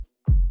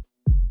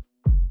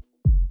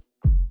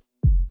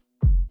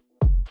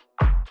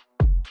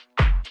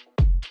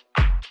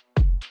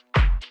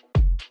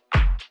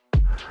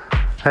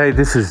Hey,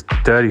 this is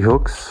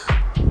DirtyhookZ,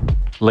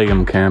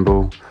 Liam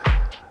Campbell,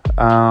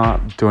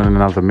 doing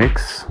another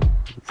mix.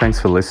 Thanks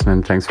for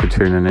listening, thanks for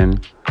tuning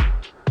in.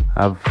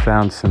 I've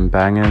found some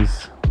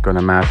bangers,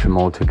 gonna mash them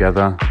all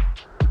together.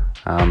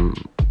 When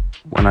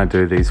I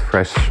do these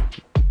fresh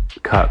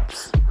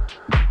cuts,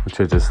 which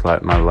are just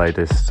like my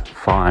latest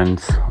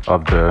finds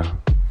of the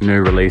new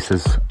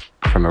releases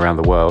from around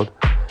the world,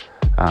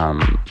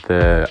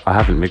 I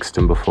haven't mixed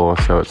them before,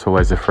 so it's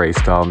always a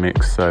freestyle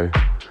mix, so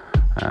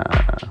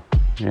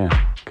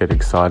get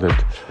excited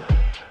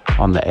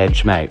on the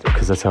edge, mate,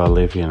 because that's how I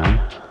live, you know.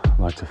 I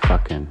like to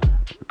fucking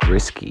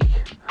risky.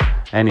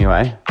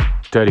 Anyway,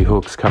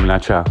 DirtyhookZ coming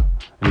at ya.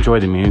 Enjoy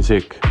the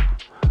music.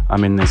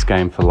 I'm in this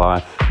game for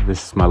life.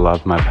 This is my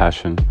love, my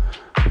passion.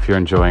 If you're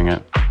enjoying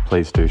it,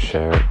 please do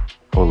share it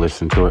or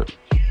listen to it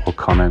or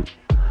comment,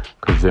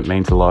 because it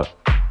means a lot.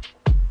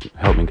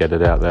 Help me get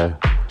it out there.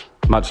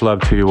 Much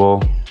love to you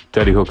all.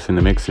 DirtyhookZ in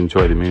the mix,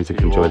 enjoy the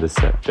music, enjoy the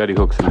set.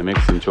 DirtyhookZ in the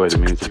mix, enjoy the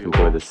music,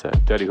 enjoy the set.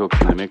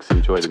 DirtyhookZ in the mix,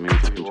 enjoy the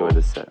music, enjoy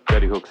the set.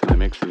 DirtyhookZ in the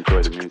mix,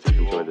 enjoy the music,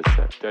 enjoy the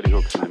set.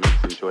 DirtyhookZ in the mix,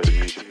 enjoy the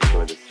music,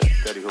 enjoy the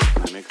set. DirtyhookZ in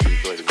the mix,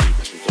 enjoy the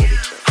music, enjoy the set. DirtyhookZ in the mix, enjoy the music, enjoy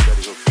the set.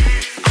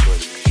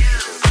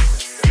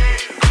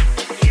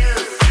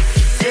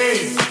 Hey,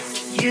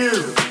 you,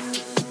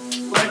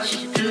 what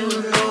you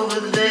doing over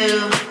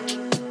there?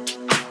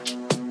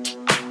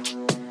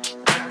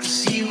 I can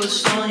see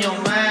what's on your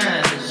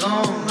mind is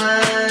on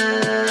mine.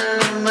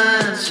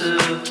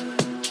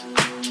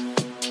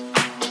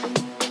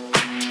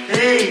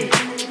 Hey,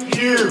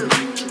 you,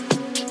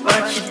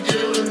 what you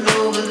doing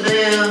over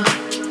there?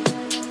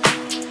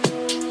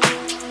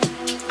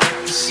 I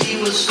can see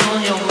what's on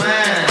your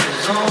mind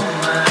is on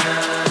mine.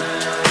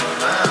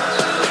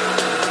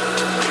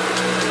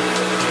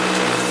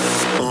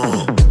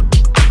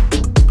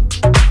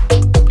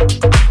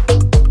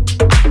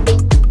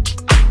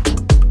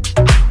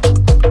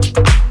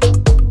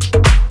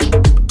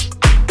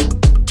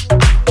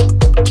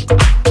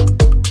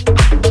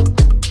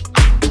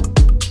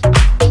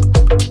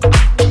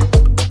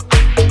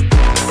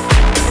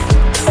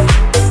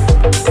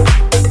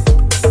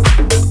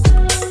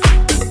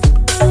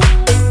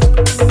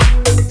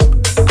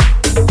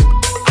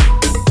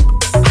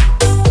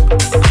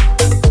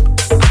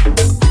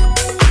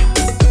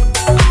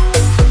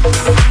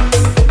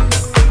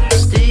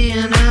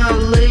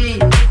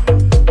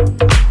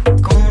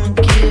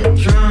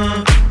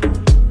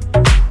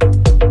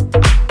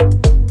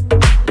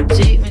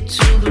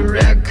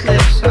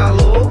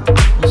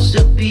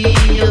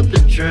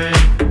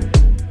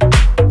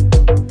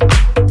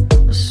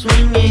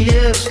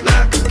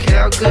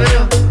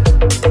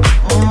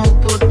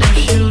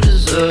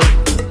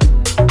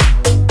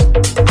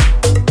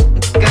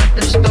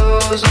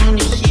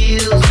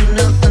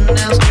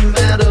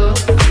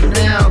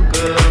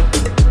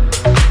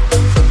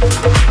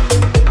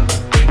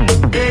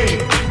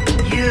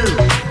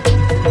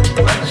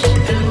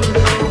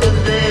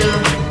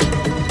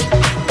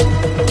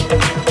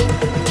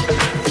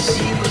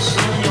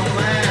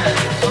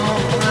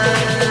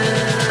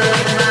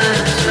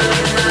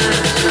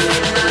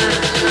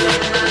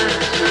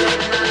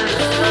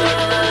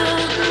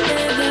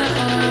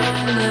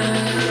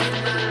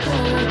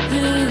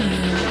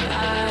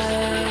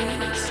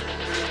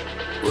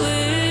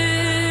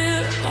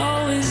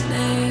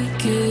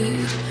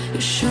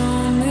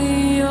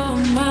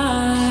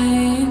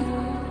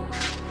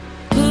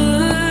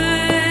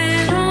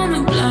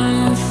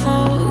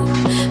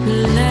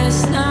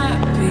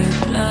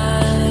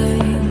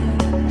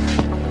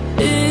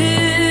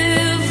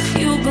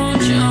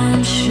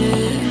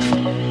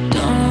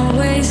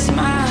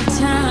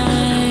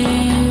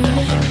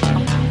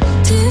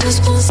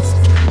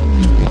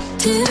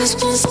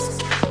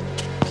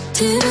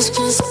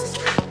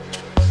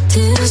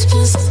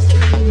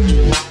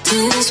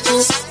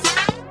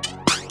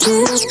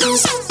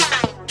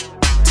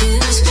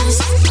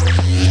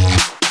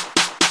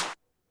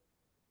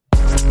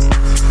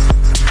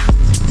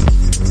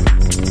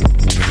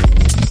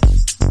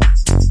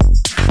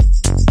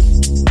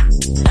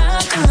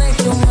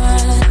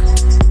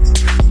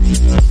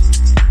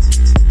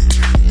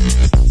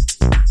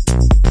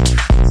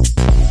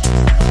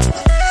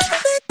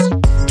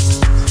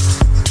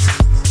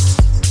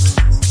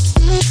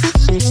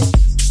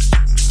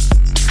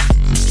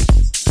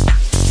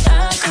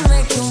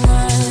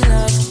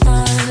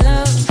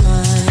 Love,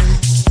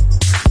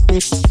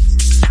 mine.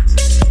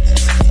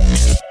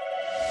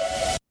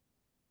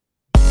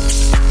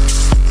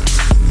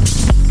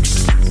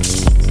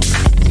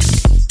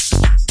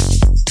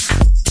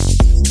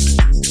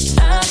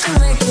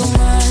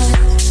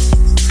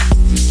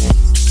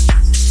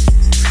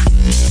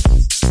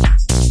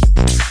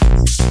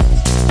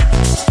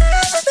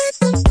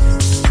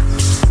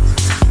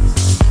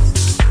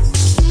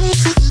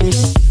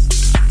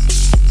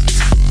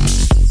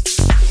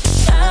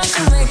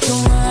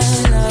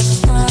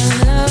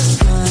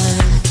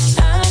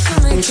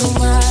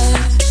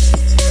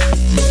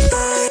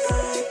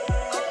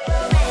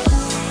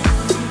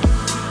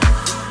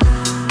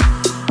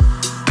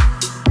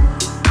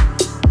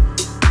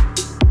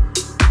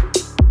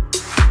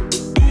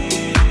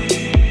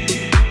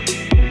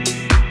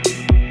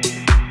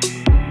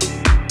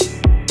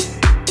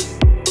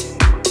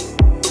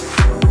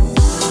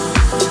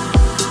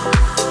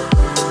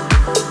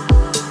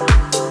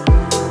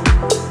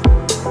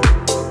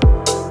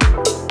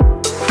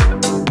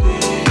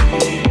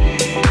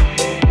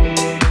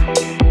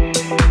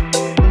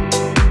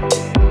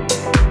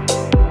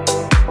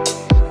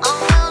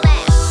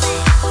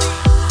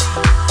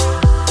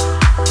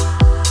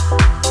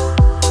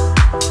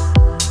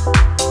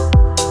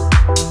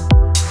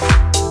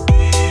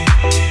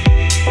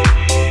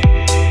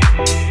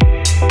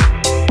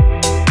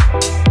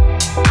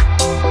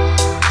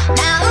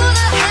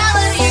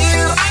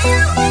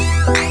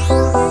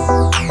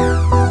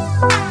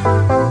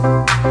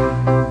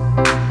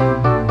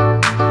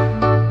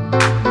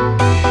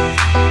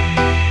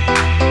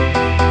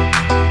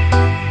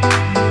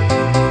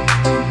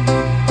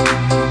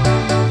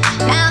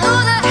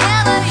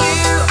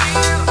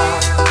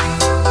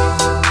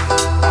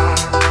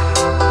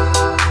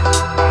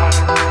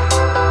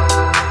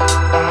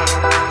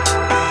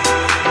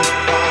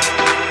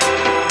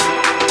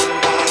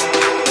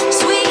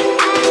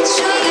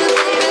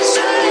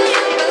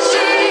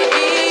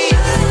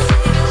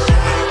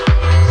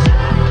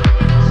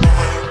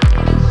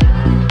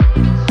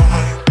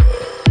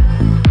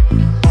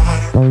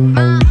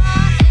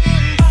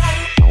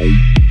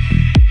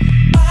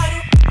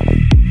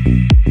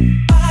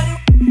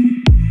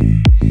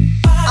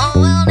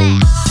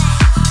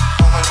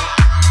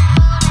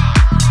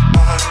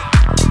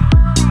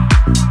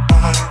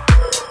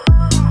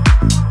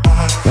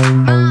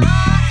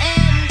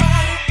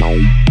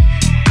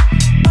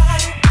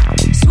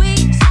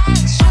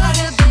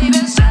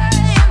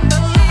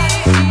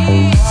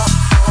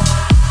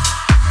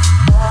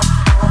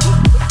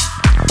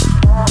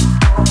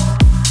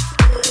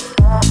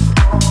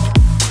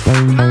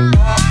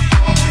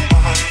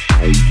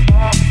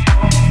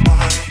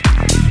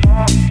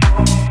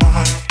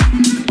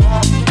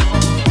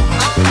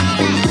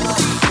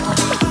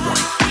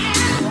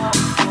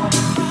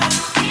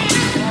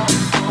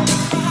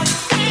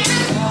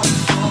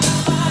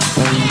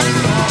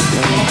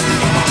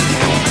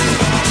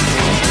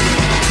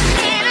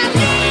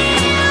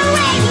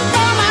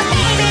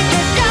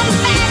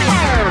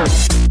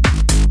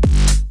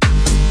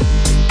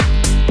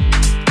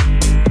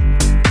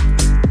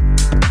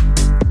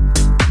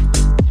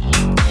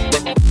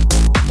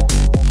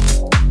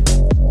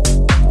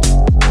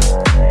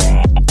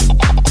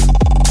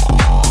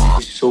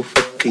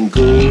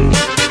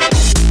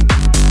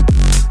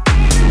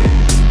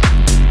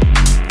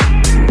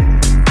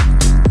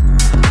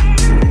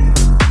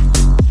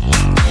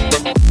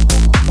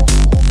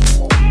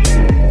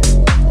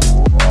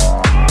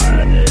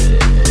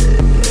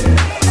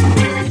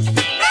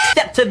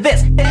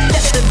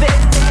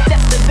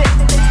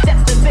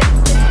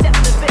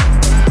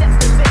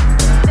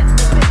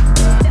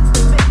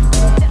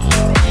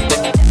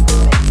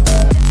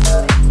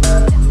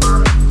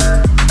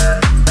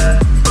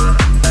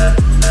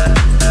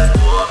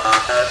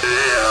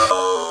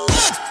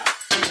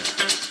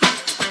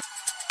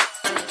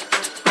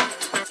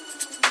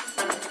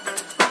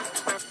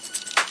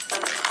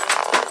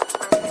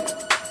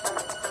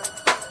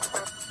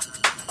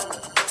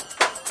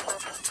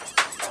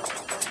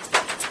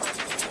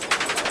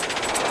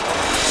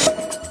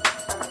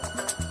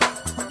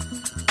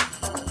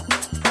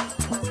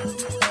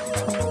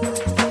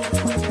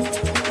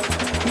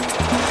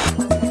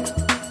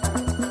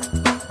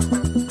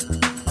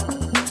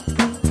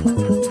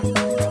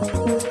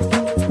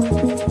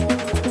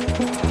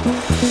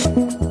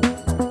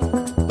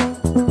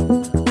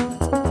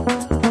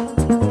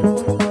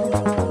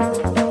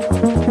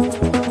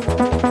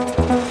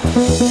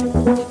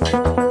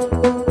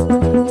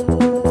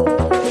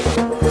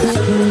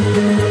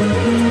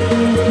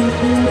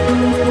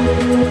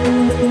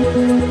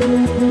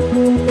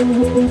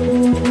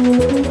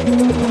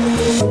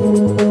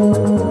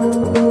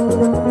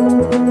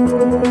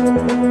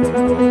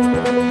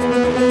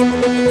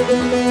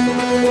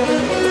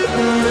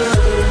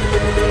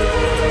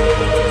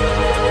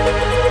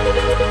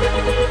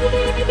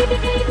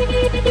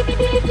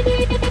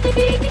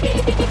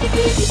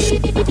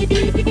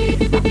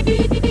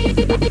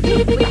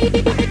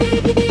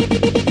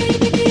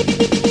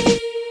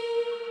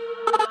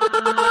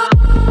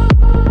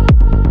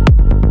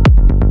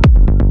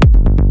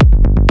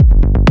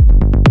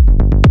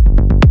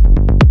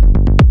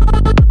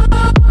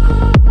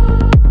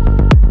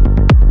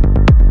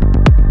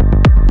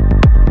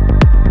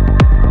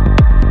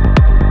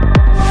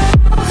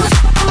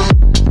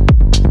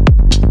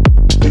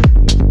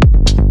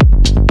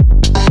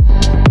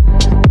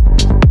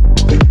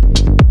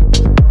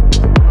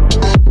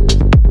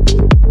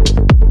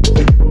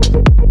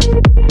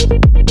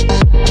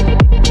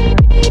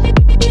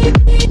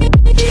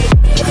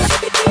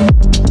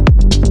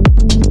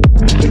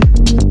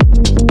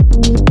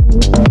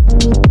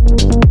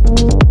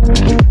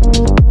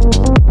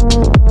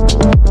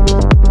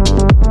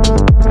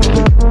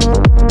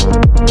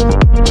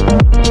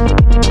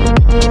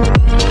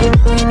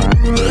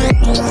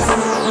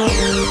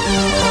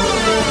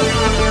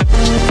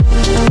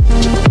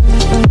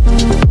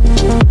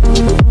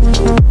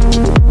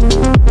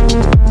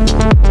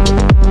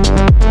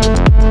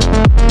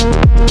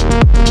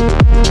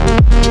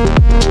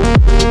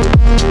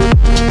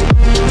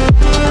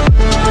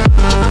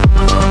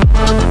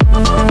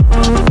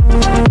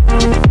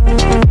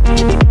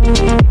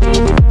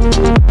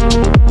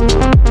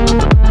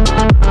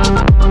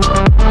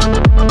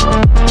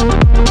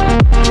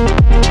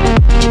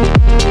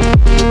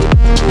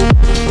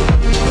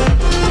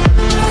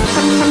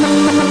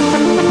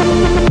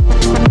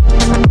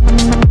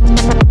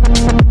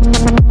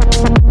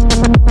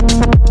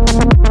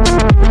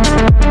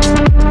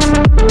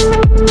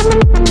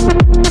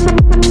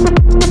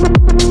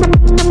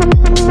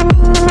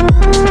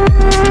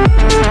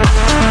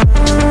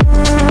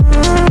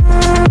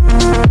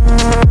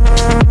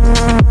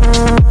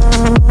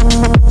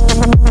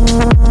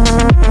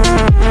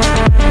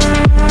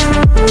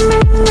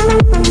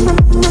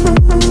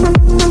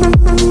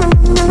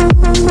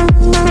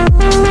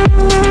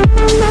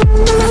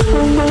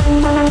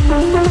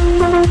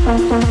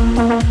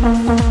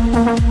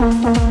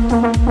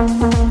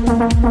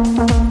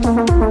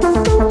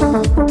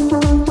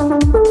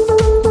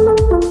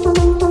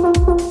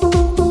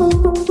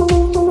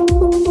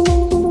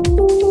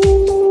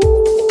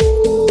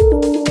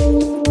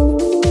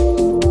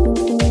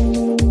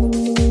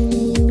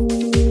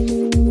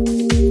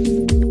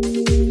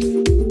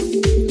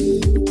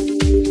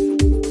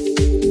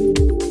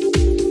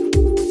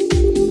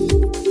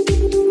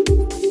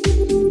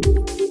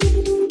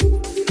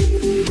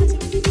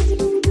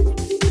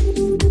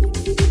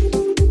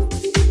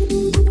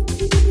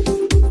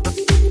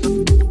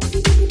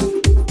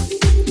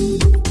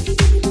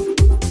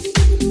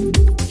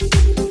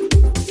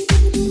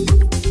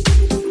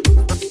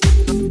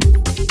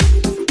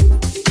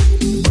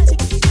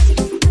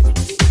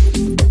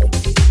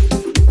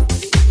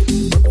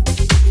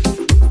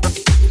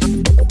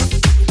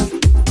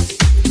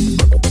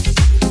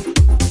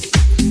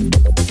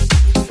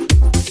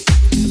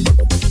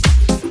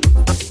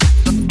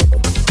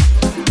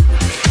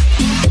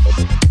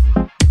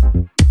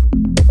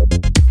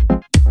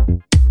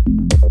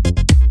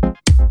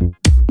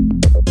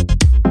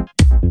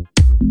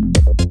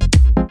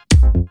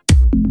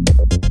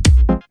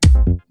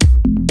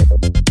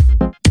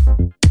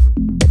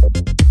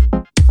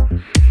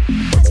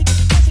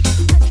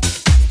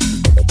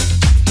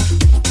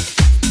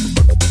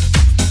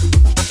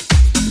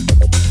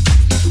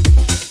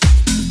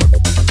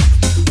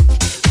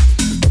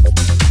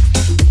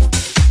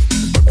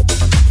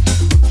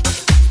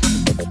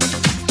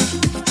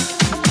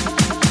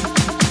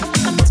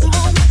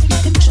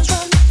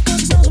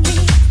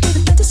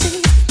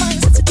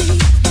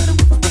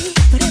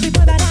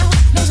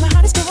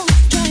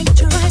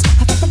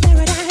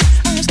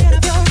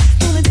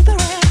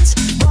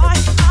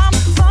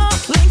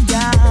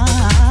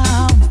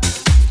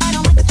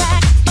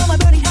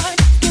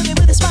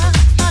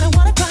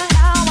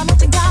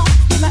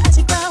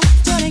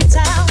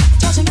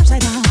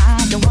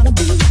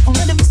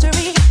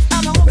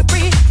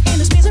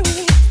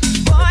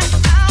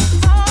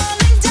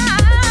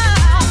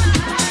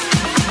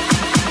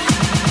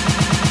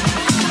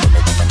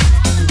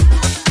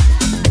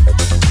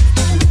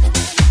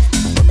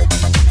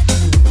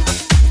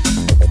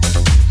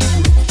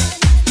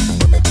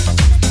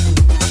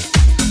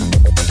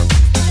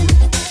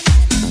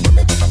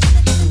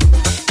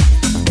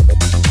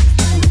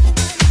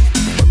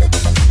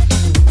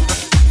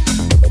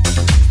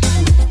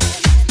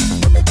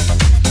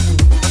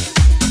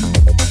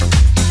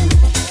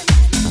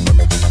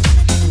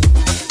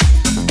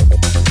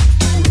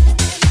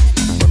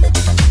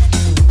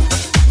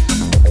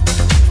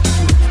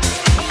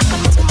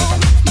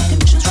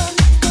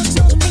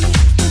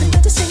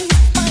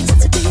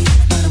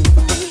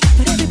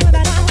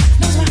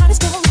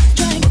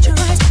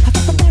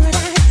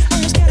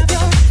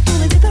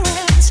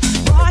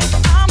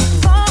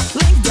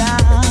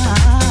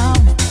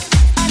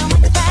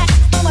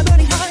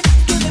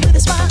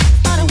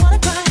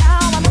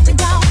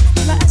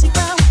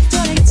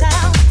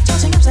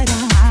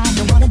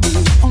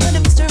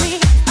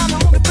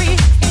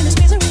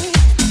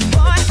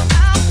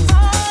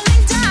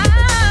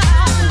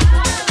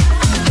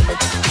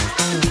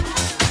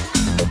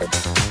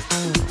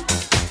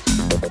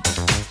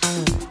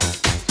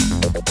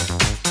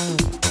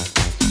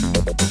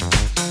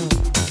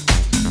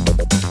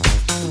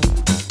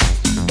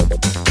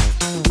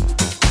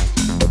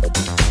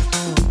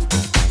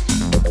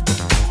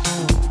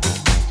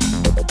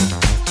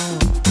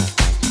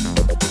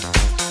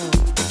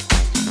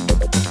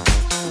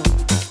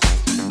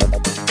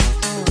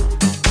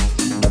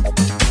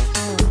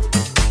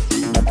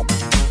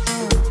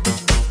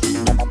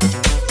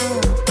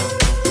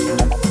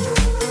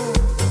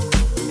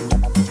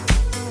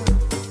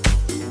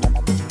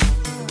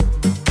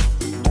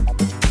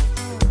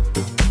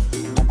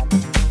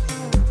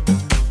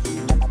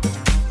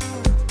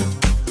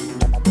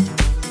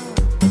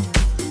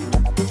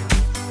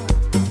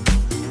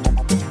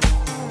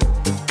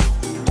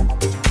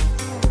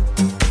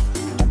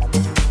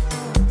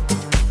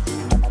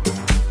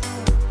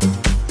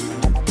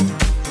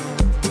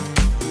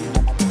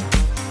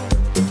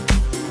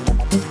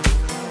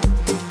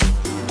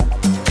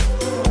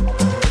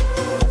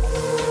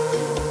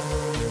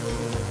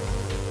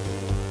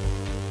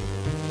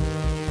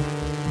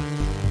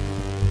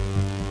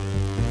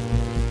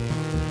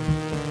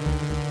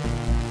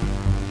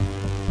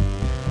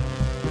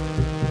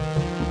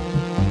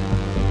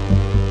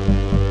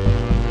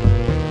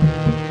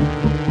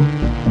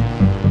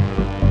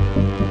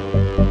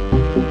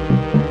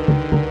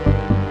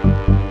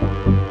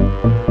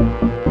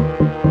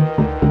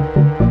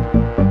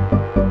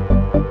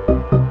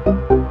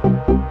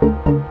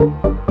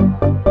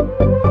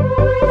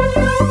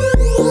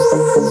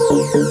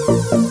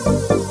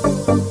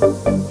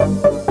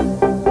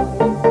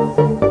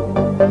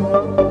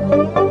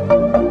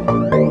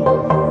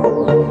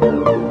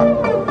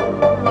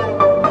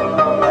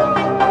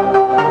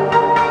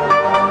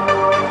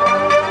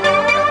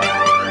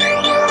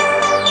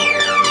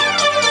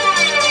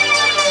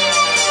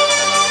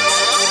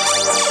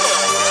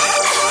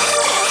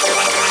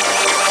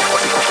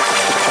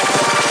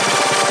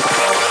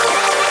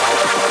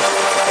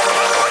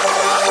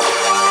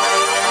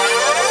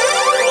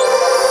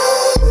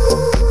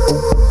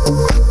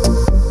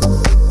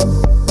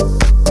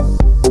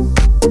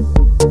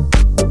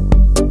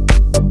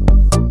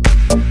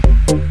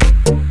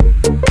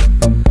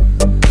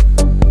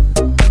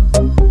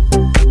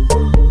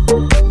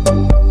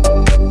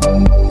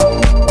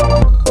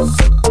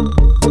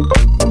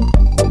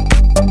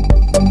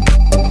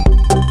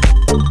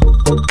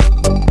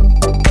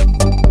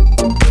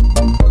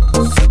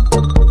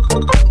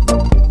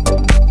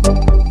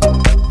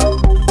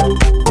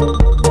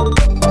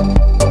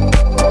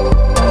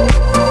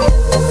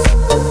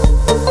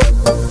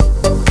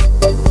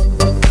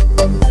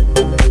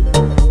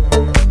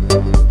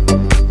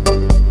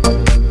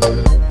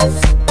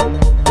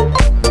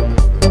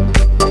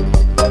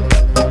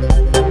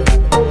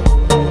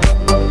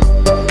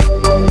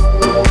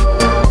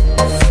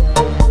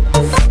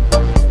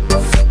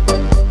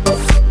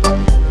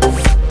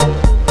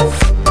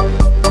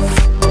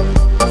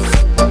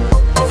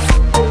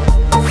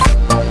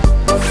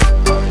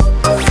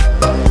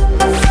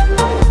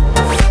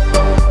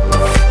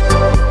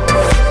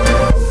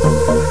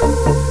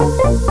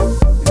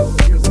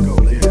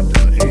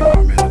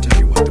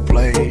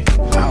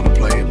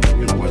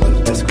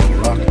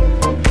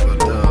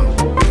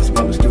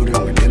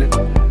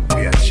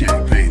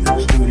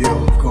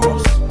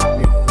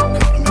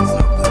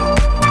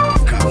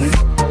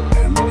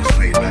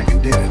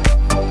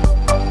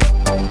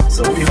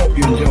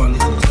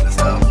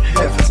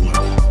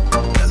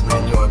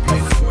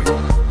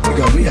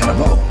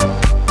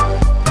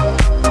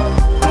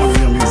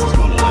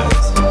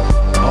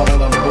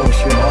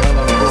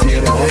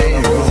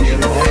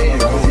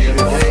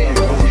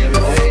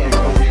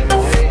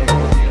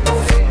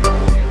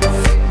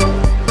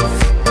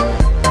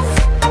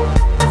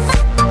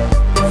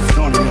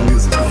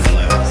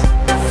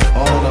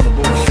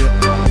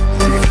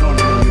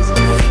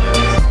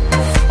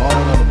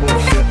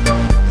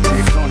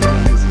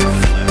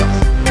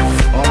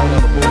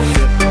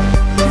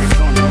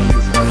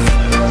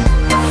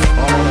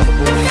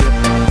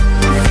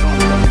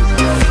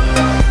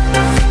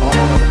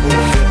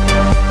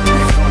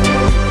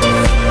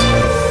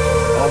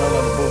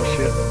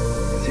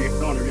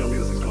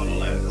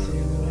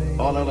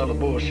 other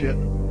bullshit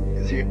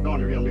is here. Knowing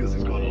the real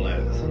music's gonna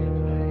last.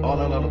 All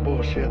that other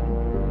bullshit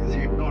is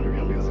here. Knowing the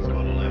real music's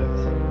gonna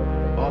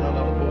last. All that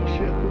other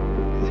bullshit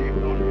is here.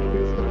 Knowing the real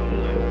music's gonna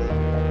last.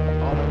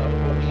 All that other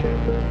bullshit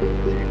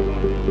is here.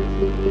 Knowing the real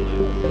music's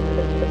gonna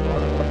last.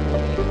 All that other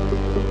bullshit is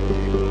here.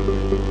 Knowing the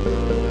real music's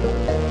gonna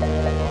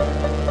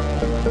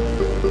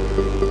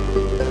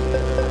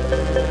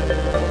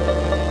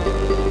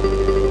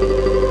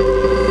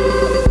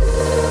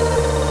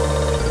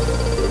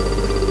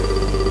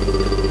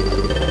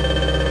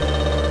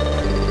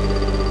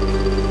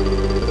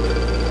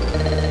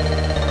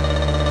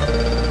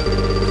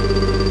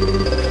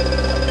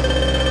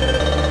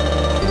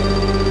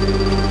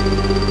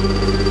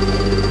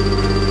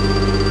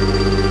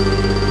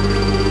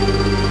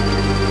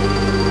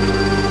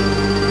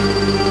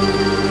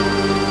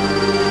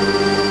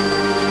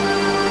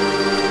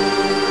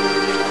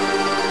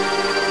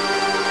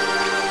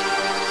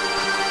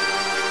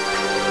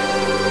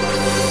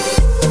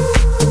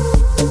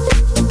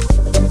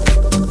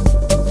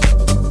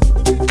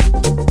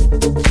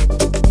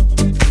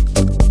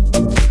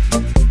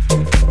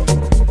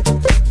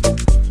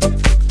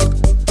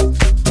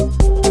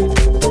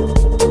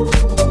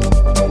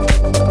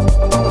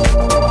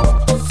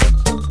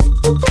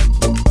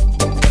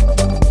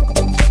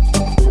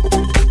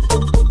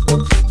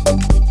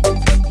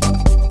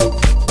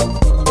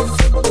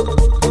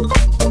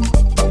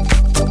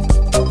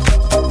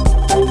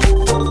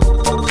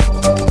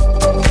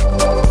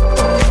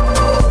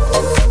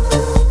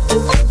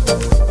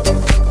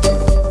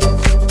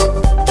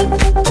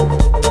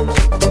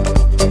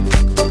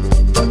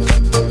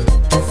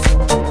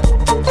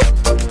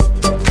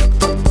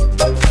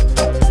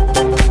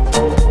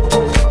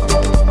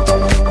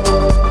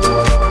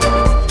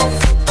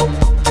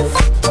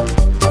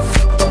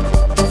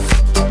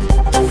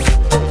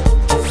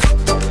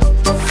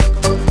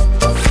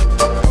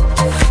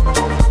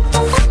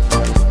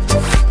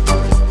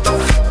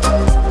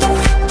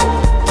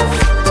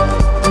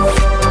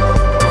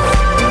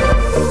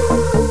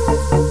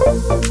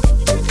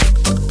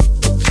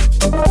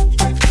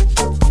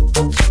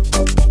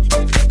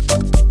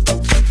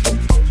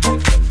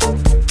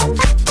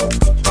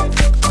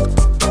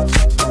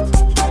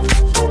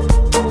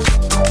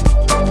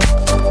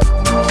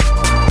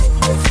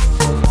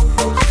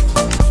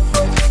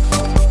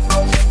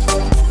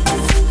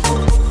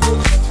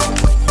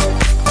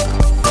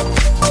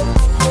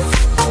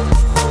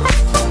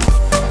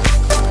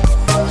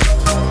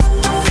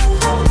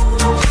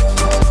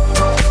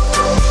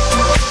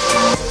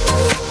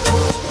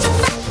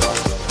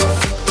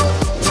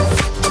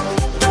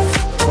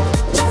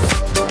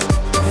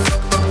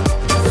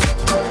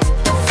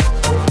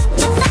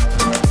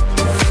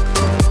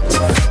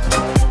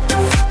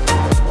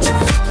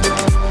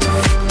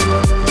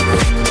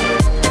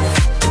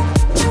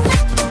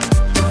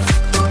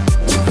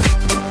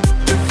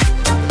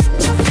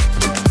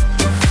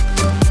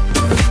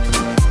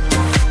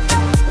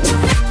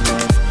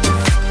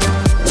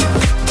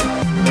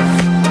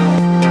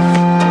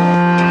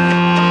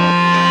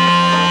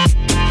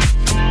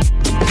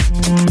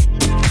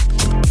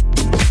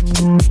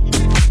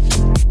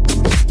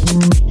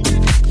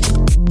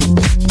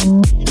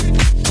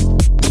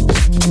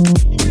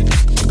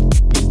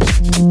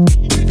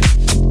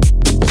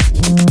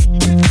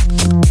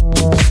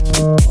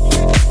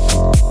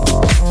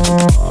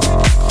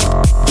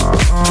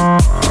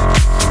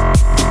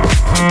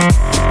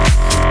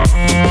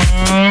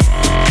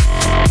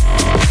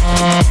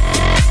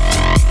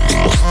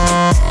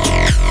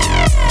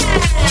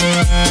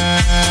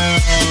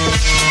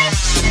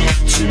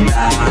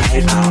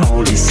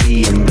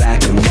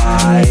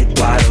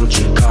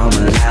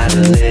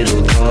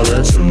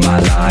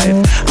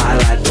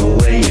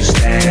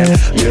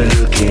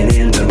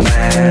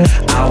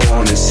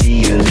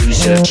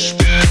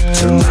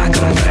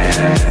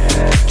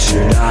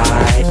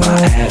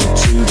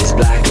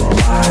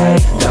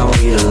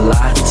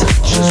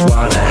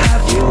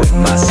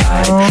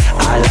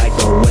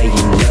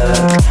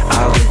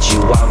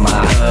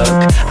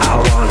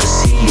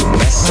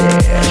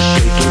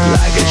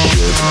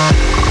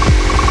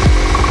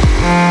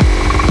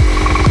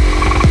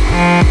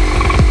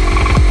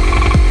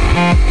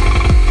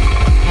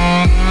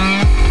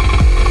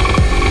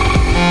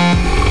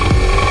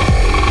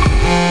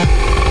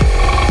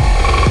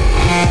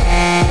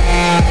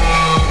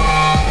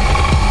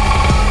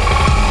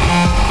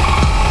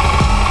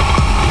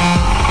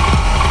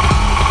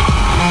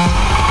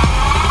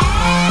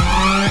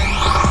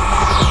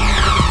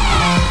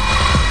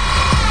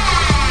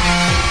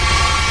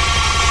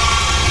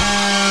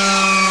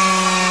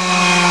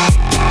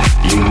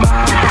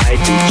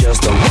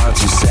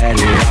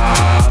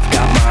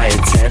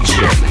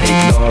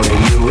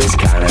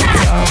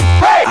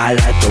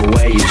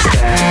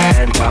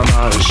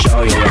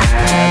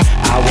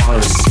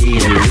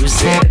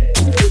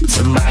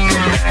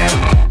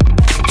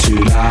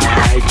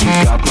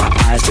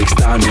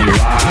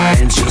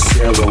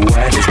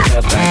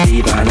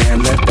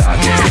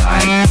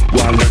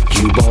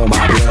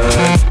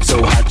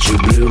So hot you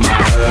blew my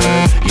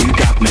heart. You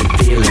got me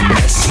feeling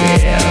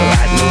messy.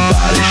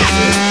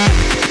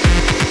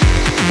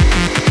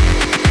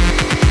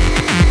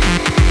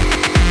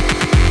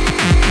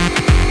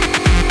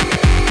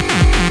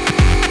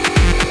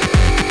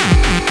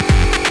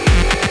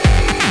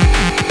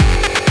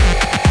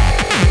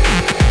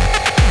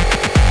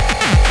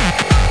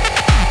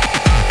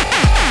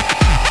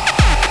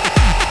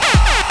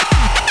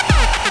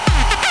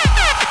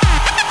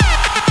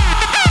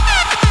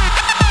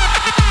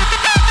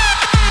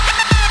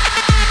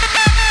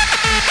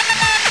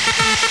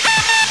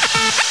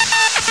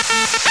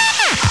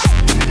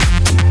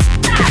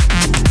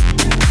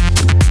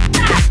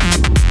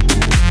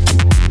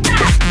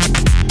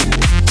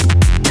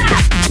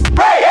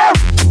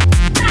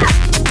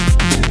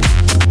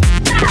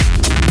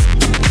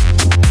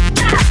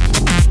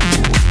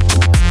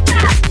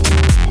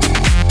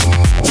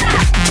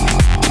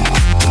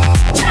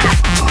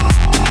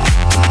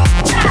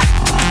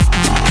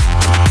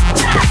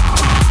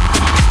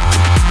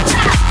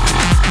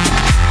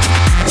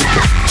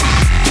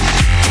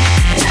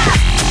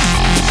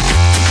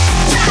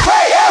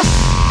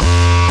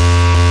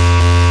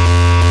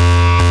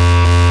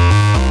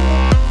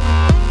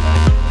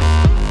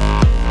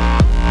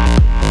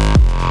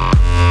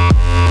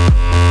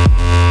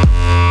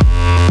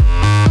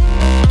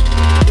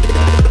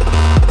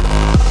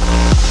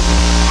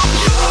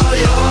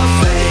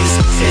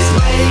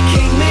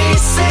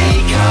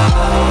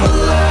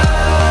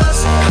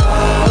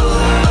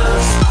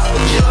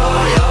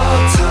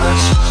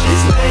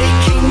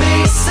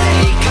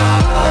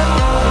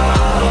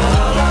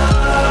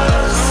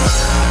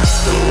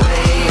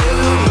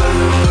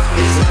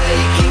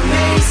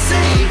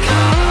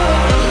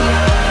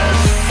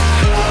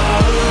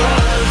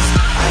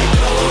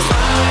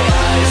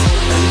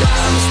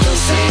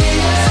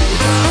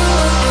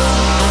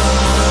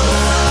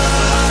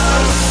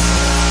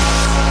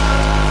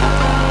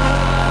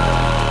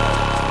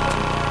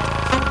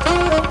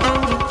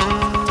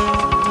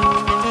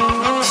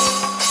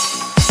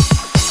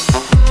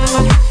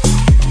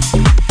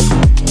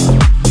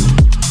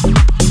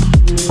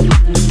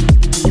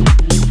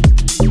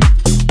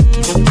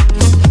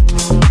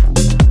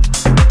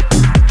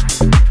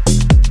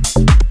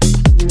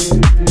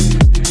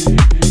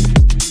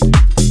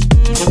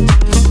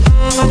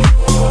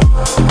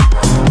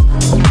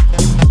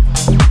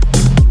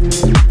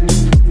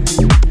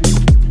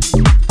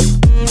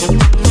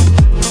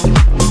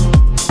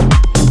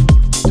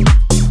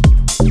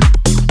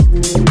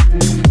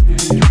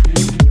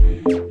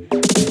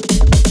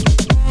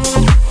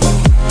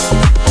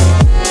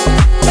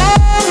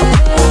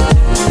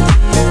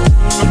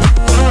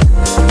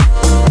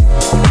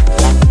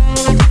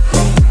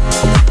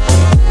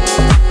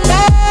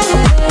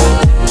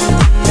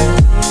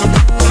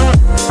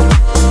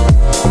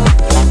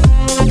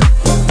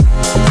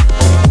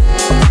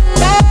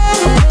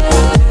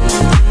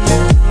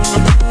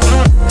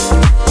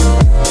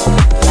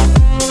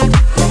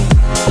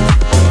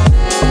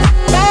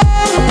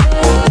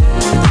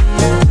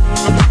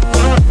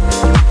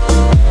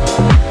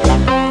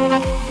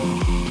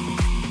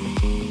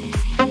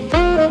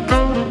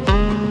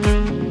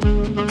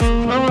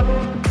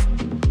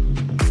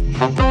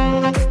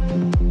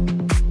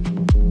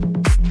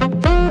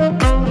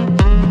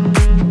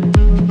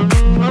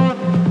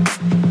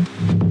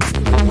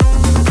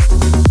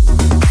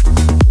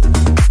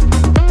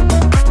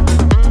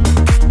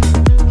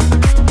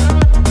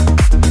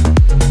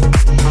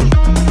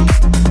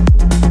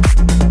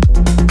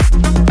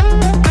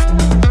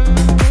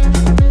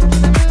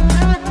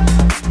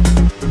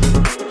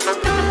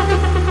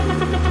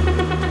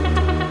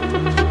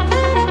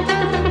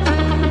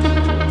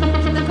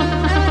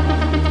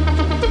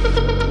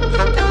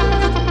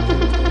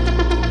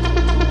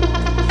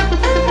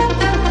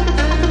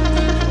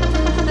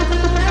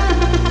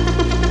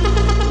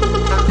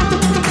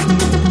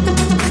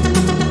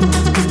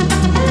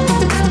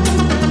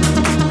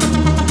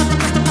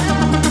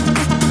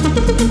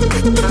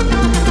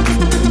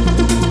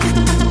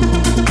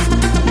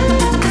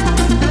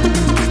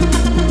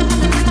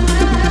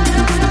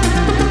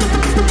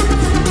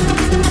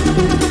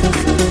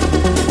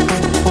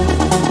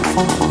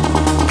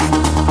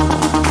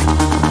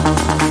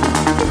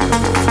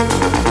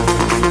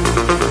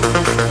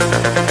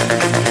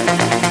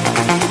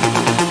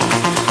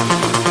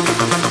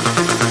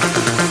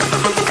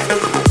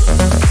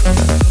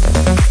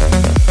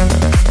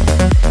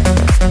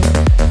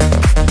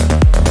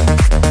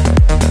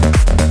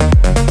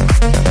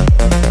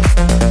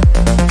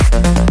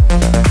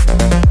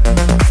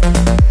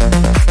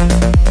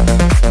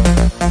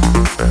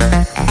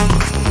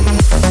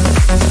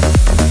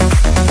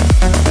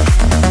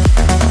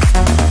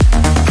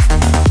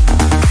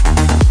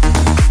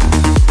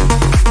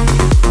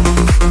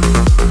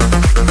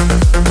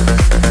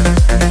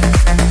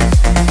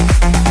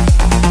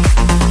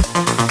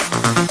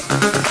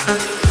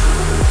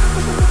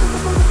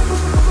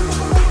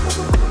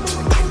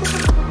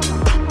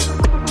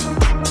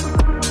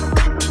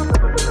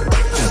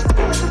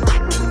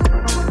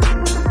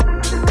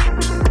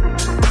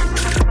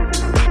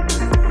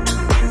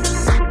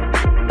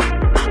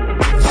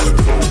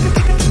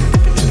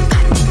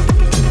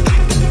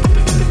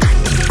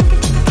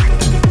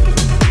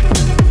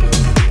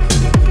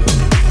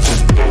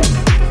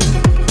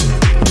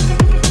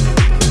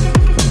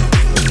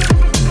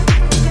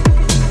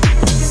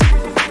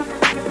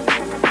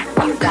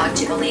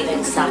 believe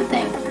in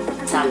something,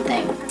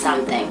 something,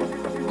 something.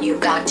 You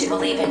got to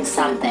believe in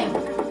something,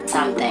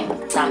 something,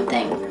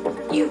 something.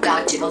 You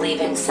got to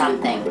believe in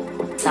something,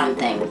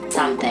 something,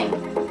 something.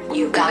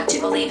 You got to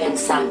believe in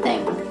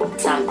something,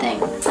 something,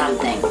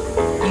 something.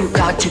 You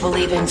got to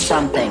believe in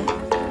something,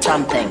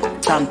 something,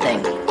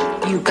 something.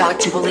 You got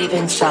to believe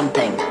in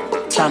something,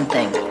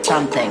 something,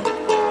 something.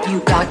 You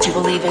got to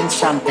believe in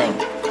something,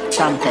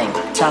 something,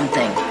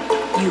 something.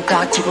 You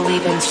got to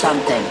believe in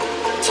something,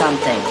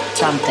 something,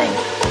 something.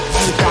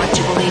 You got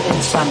to believe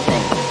in something, something, something. You got to believe in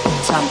something,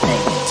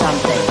 something,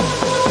 something.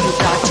 You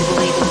got to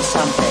believe in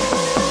something,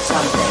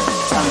 something,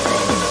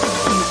 something.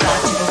 You got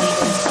to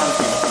believe in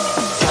something.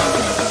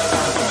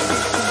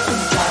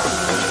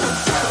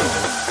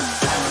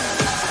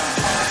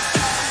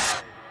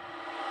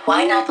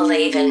 Why not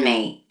believe in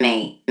me,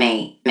 me,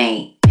 me,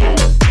 me?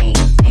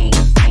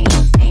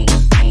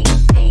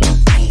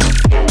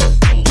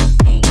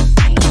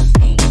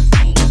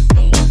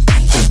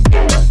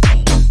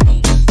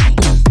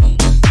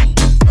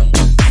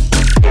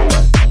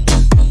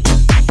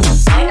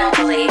 Why not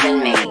believe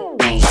in me,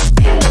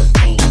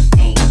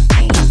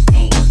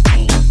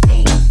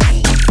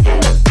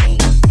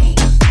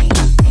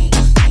 me?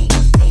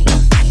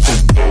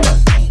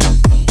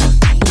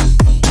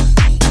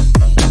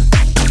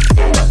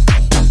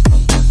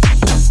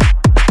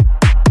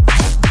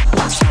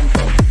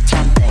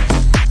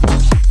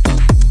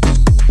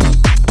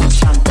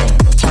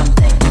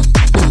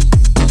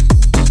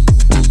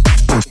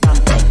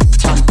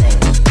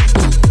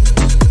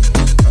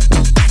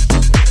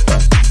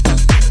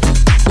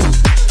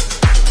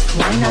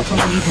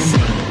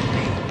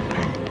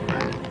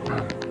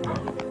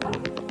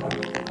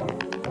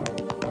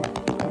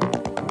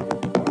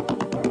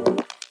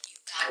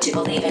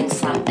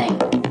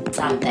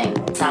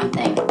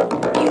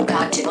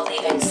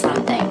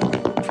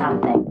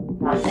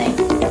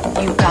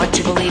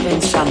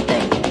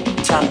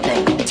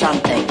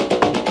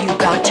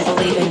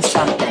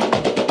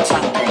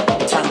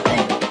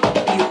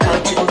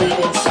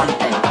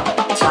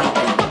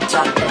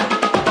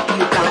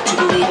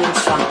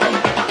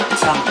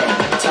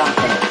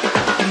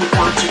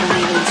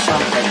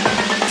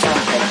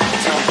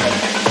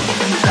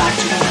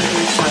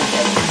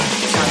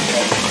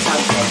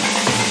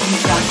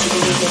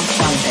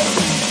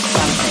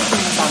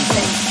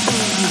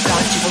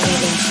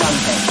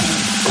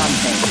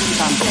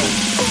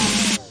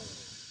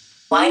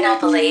 Why not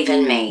believe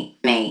in me,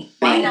 me?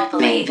 Why not believe in me, me? Why not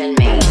believe in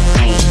me?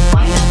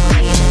 Why not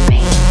believe in me?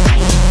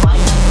 Why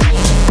not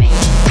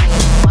believe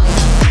in me,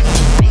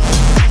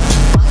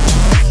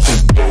 me?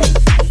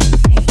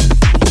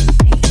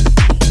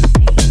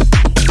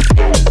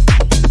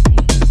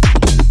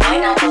 Why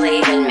not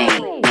believe in me, me?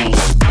 Why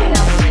not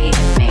believe in me,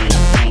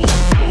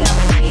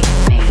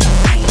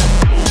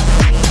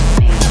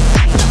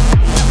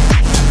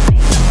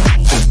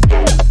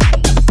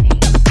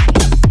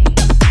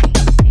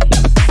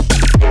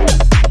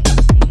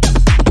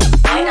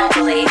 Why not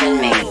believe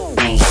in me,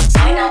 me?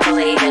 Why not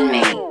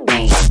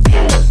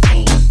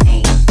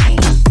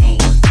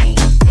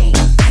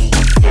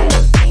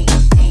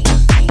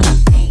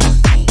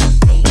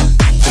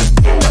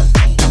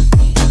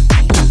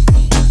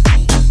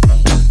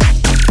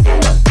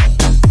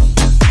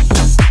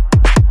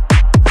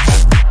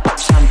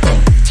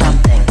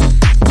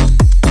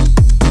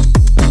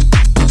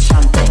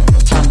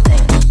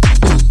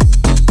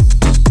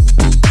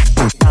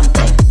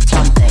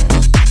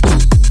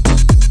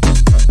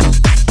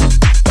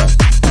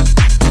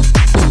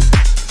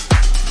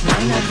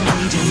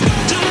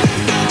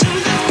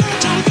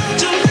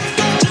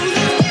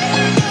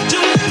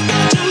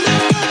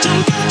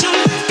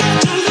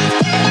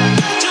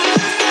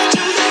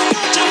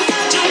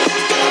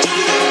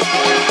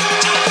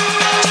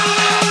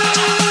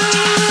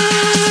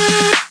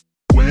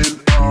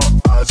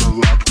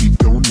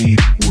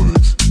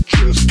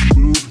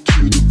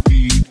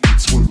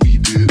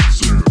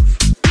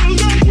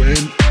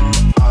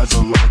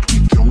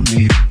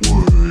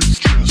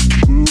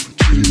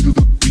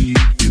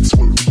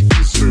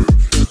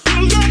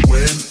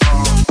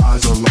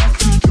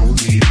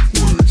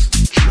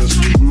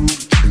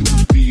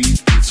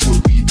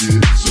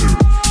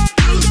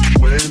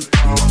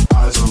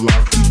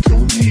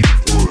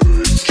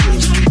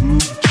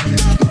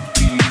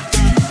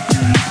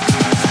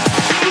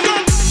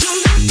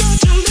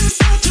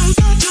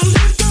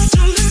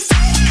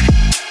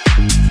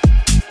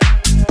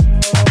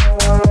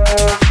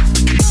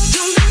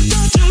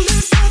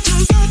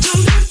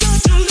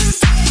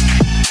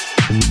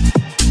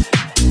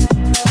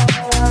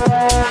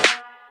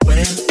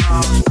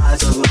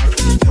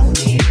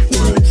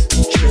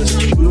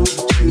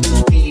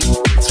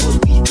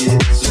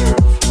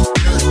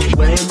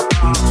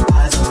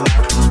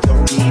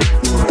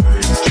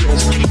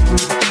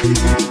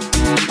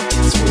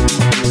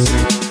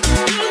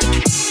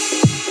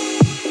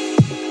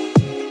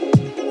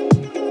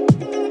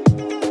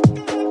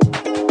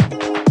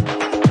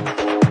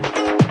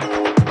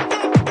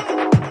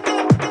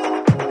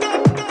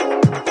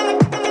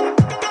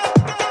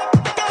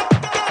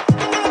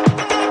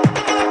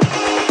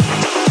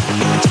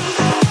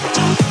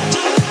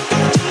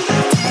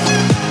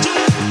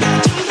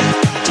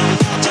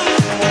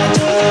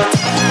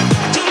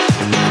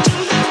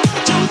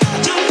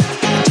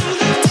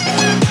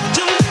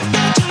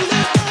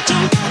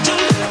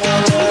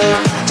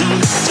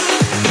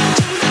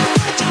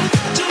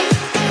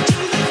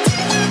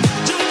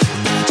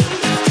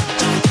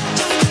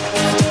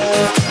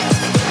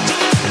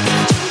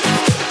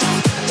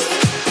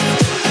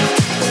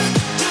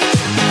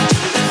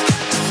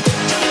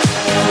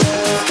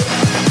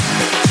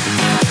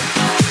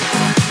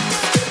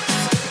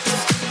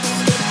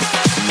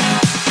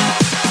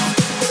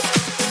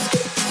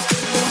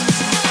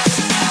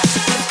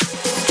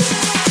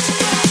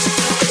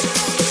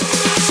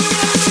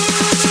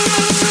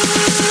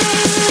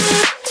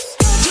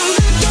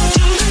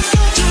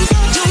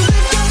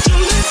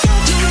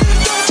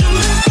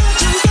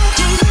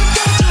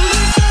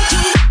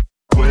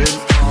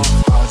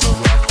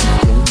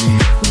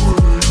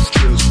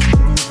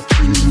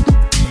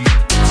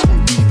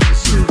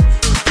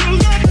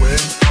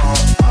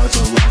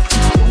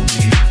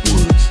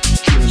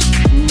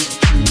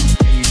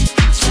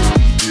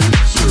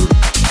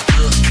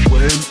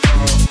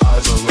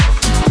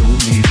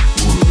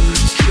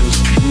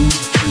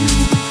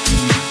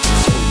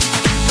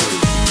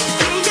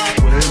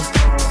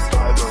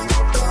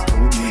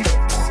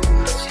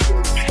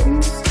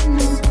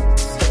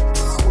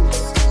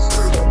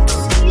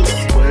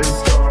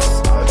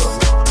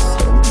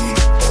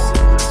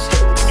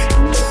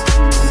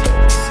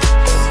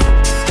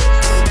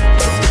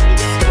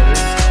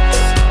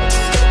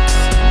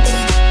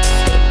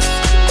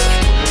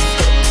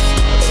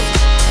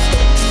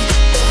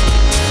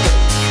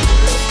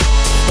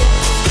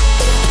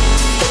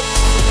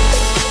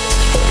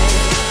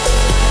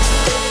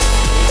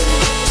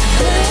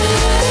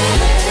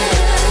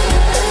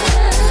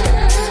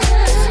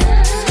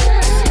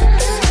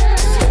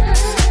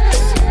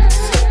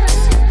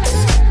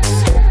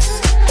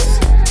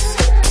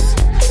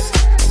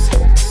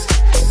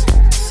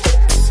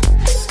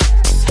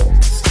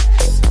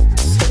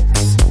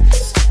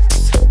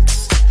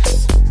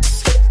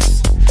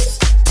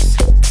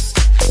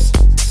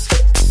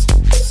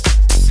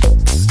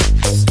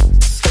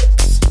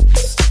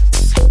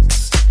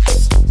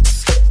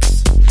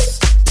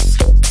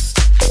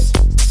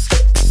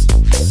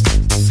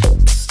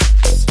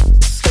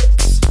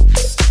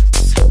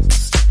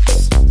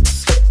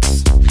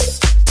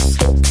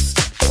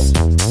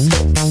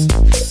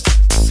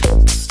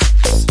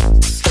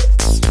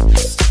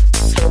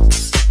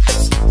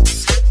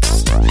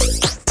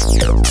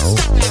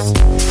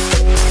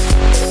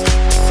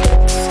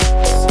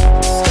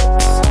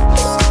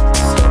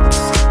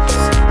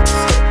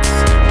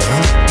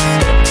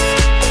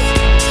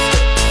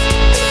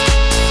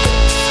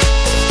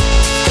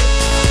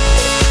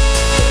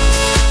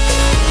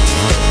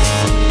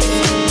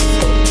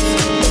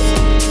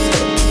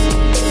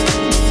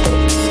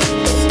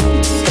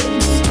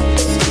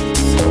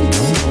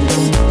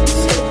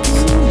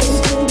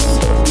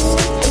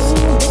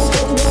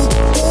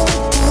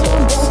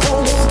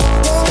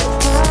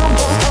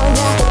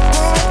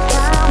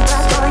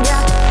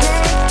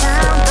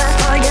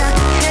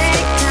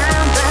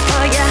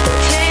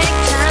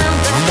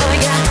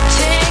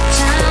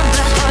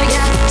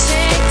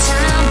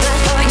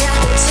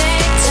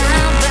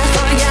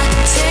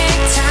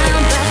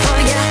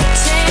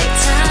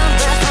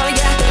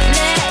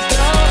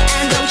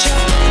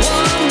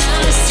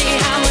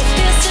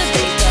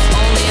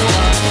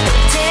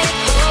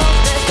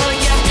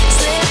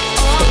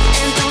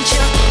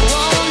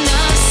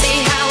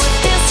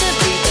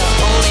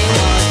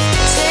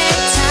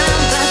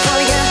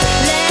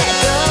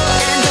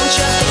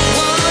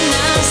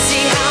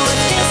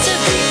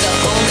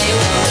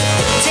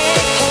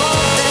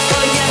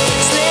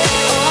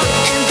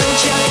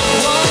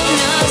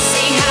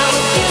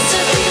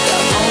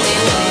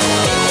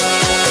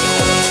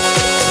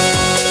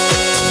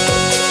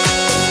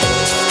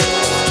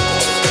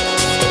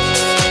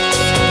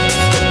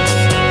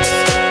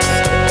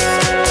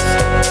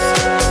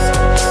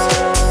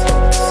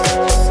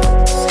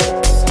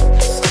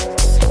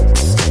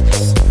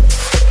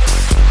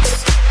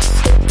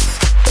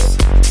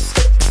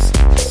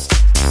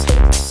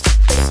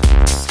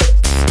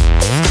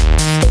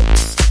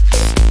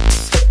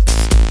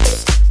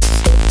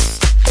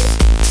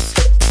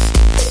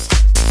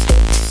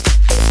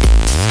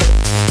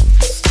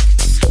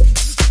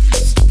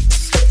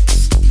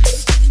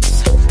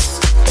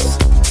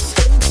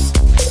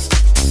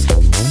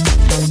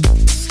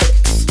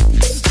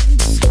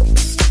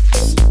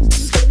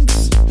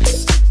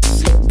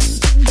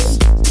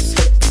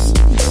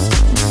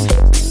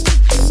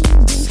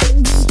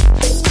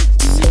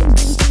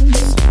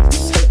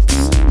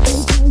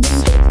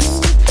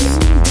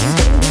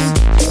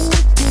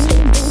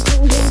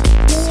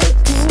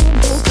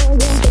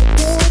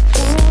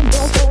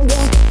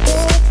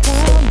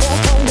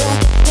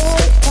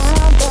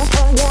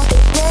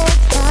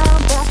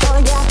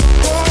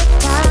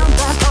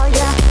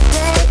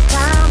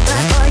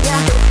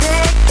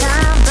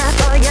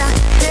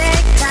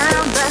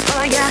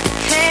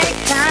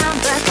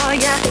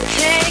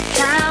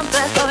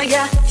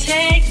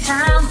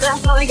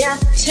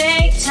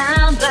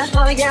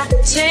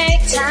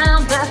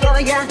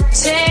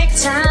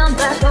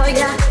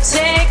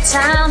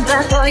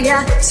before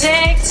ya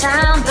take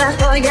time,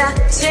 before ya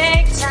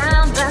take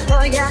time,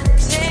 before ya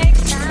take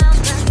time,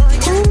 before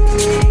ya.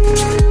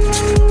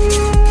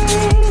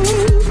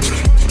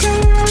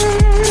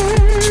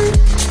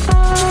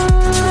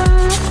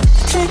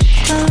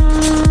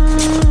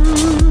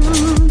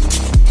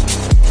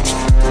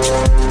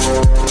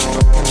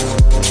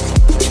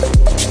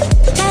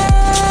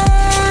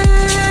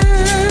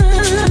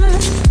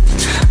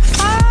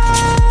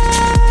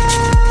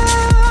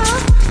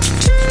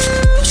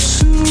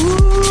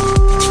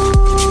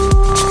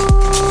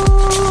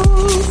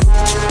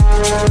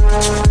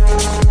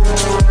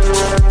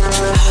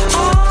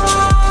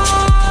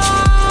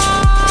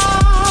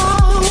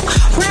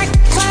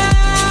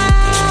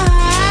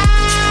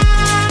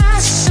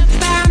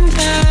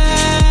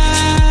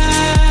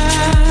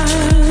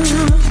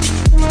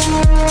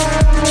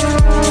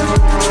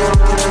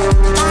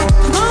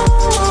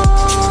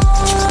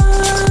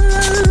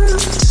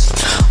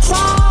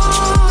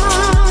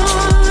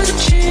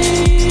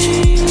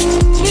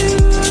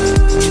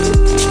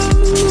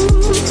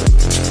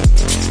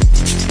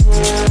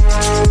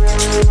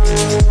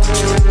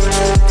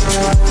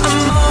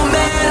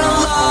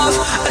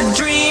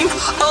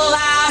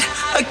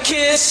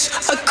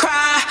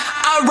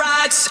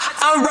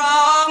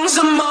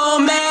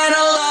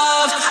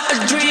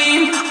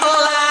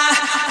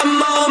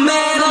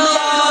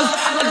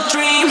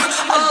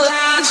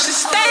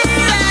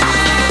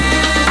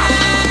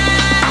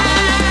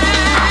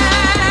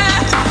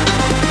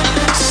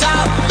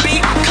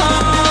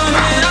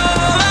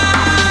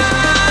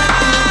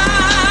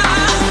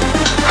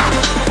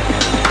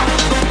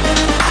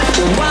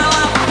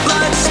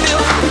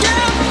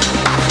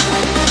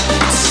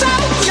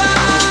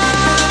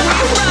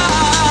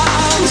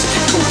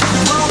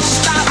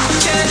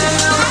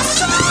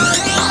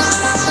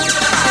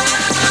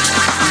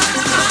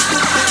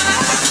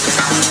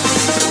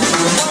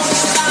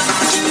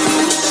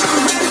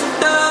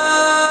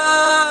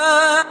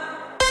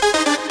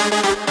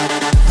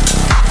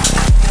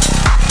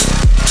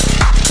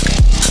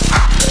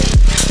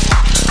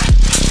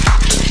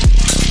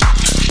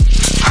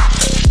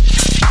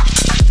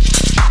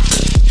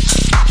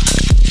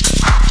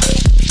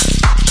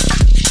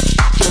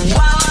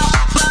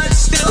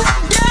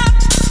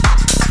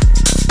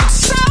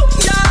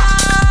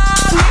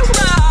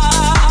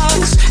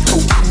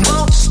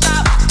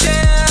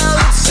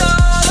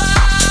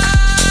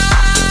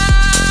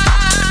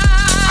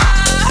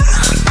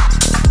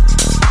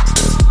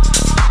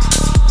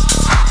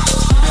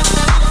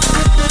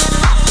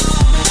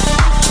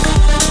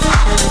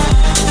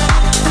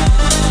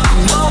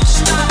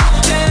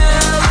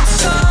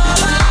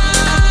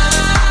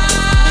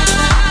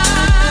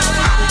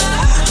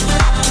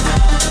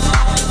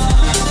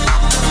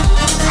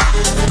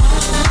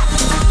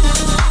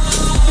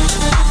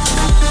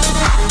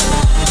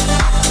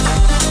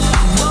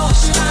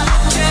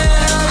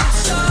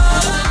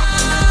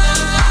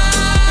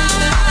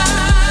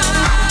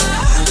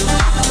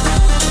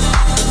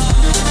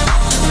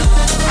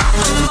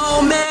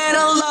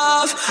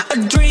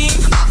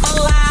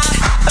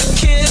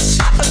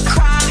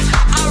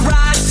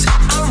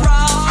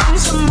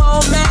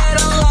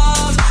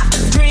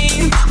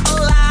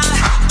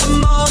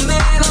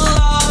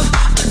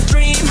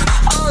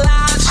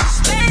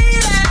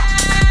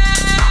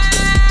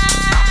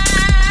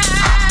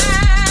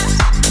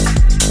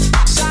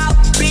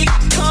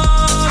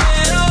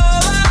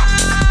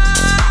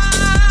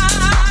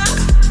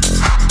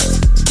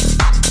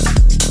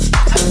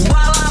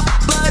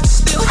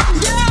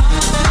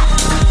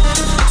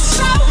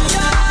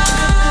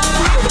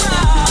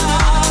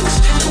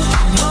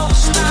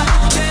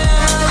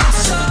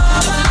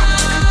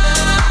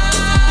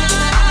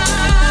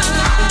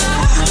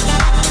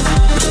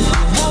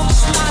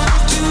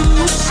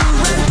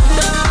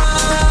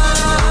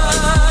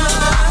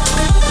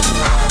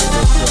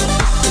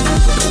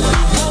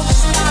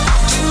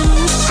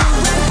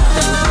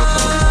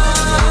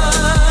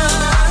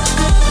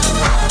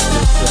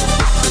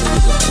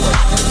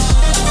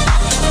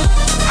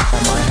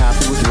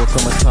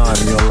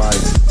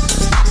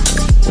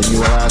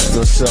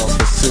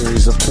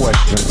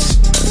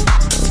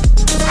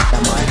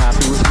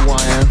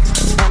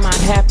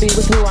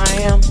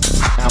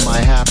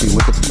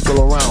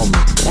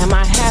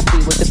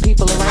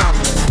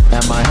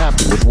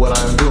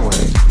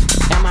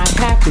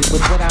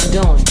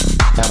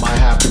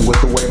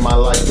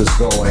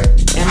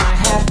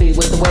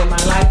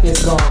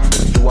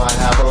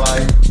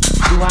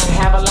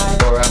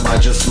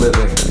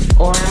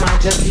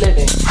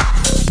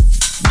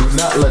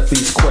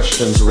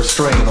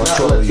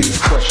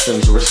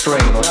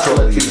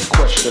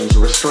 Questions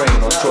restrain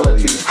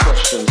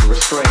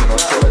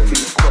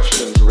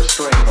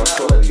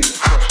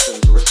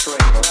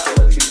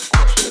authority.